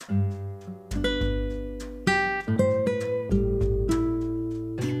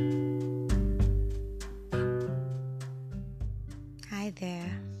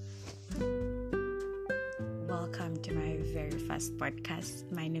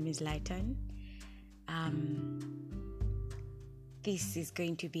podcast. My name is Lighton. This is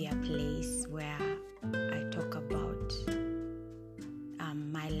going to be a place where I talk about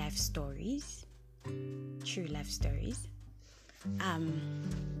my life stories, true life stories.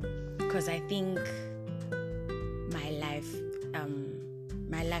 Because I think my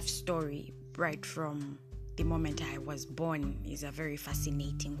life story, right from the moment I was born, is a very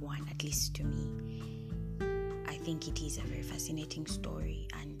fascinating one, at least to me. I think it is a very fascinating story,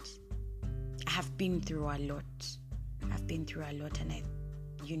 and I have been through a lot. And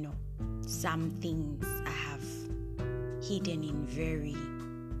some things I have hidden in very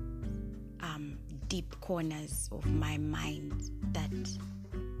deep corners of my mind that,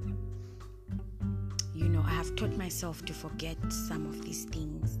 I have taught myself to forget some of these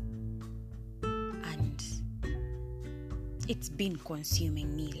things, and it's been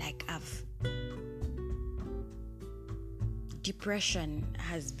consuming me. Depression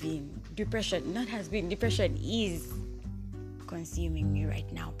is consuming me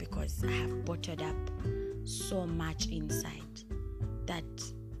right now, because I have bottled up so much inside that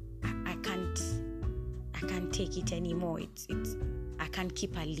I can't take it anymore. I can't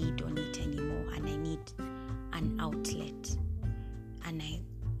keep a lid on it anymore, and I need an outlet. And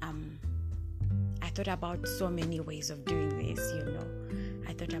I thought about so many ways of doing this.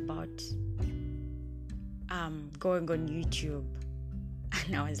 I thought about going on YouTube,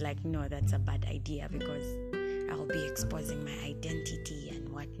 and I was like, no, that's a bad idea, because I'll be exposing my identity and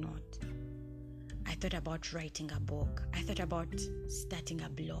whatnot. I thought about writing a book. I thought about starting a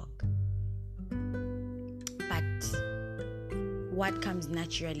blog. But what comes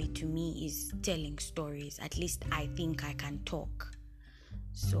naturally to me is telling stories. At least I think I can talk.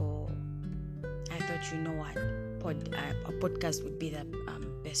 So I thought, a podcast would be the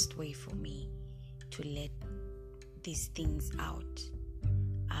best way for me to let these things out.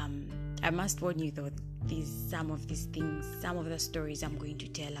 I must warn you though, some of the stories I'm going to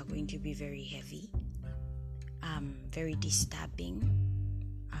tell are going to be very heavy, very disturbing,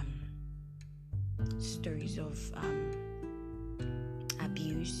 stories of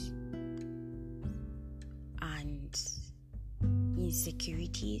abuse and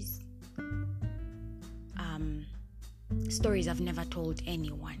insecurities, stories I've never told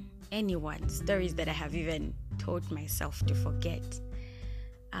anyone, stories that I have even taught myself to forget.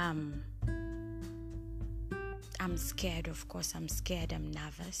 I'm scared, of course. I'm scared. I'm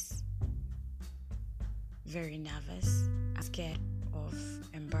nervous. Very nervous. I'm scared of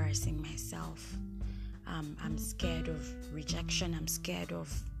embarrassing myself. I'm scared of rejection. I'm scared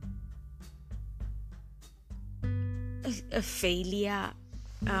of a failure.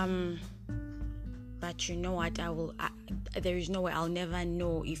 But you know what? There is no way. I'll never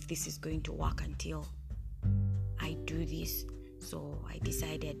know if this is going to work until I do this. So I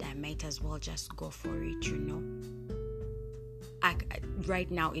decided I might as well just go for it,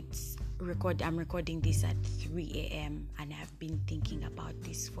 Right now I'm recording this at 3 a.m. and I've been thinking about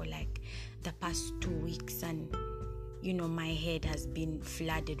this for the past 2 weeks, and my head has been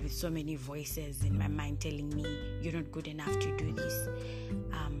flooded with so many voices in my mind telling me you're not good enough to do this,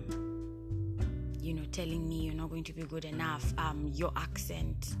 telling me you're not going to be good enough, your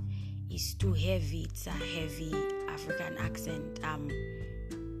accent is too heavy. It's a heavy African accent.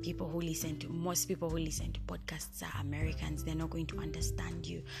 Most people who listen to podcasts are Americans. They're not going to understand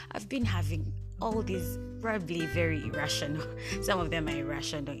you. I've been having all these probably very irrational, some of them are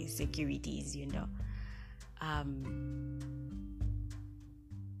irrational insecurities,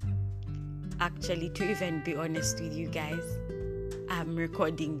 Actually, to even be honest with you guys, I'm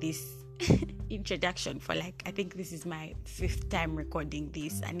recording this introduction for I think this is my 5th time recording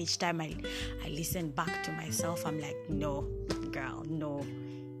this, and each time I listen back to myself, I'm like, no girl, no,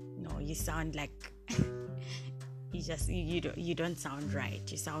 you sound like you don't sound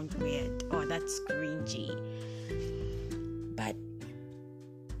right, you sound weird, oh, that's cringy. But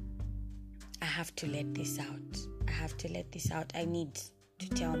I have to let this out. I need to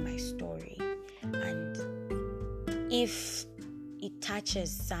tell my story, and if it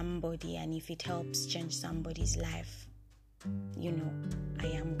touches somebody and if it helps change somebody's life, a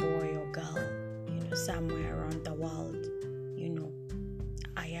young boy or girl, somewhere around the world,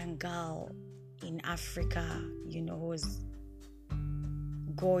 a young girl in Africa, who's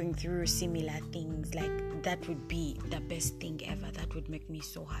going through similar things, that would be the best thing ever. That would make me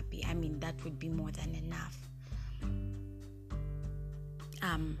so happy. That would be more than enough.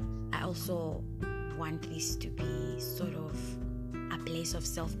 I also want this to be sort of a place of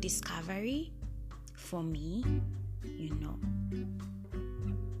self-discovery for me,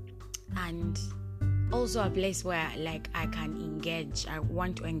 And also a place where like I can engage. I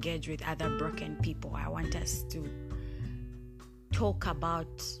want to engage with other broken people. I want us to talk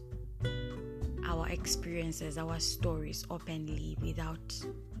about our experiences, our stories openly without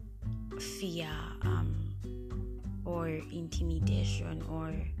fear or intimidation,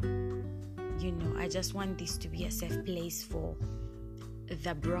 or I just want this to be a safe place for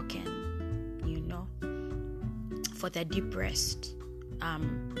the broken, for the depressed,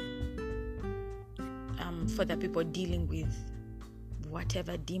 for the people dealing with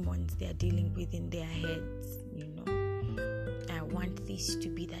whatever demons they're dealing with in their heads. I want this to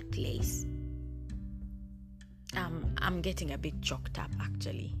be that place. I'm getting a bit choked up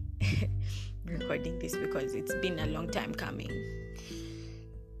actually recording this because it's been a long time coming,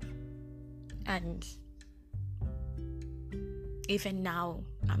 and even now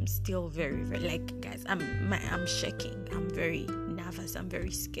I'm still very, very, like, guys, I'm shaking. I'm very nervous. I'm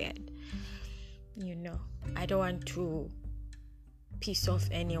very scared. I don't want to piss off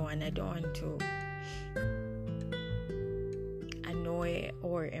anyone. I don't want to annoy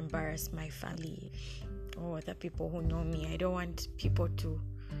or embarrass my family or the people who know me. I don't want people to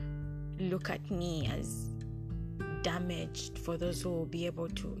look at me as damaged. For those who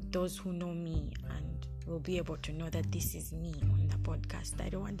know me and will be able to know that this is me on the podcast, I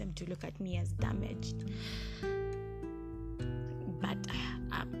don't want them to look at me as damaged. But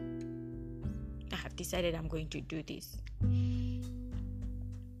I have decided I'm going to do this.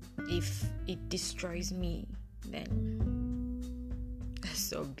 If it destroys me, then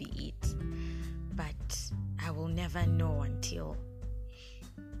so be it. But I will never know until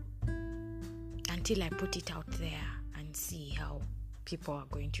I put it out there and see how people are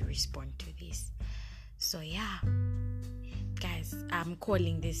going to respond to this. So yeah, guys, I'm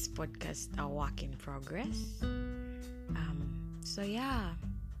calling this podcast a work in progress. So yeah,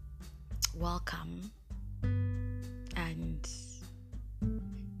 welcome. And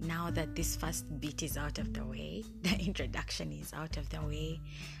now that this first bit is out of the way, the introduction is out of the way,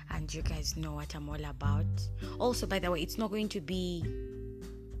 and you guys know what I'm all about. Also, by the way, it's not going to be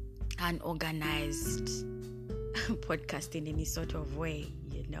an organized podcast in any sort of way,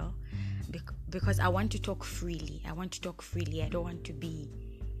 because I want to talk freely. I don't want to be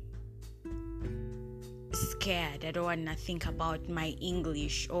scared. I don't want to think about my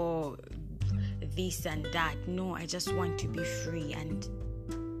English or this and that. No, I just want to be free and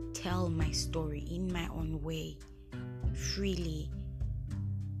tell my story in my own way, freely.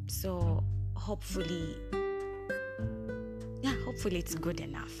 So hopefully it's good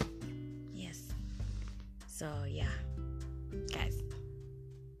enough. Yes. So yeah, guys,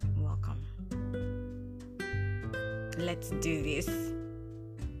 welcome. Let's do this.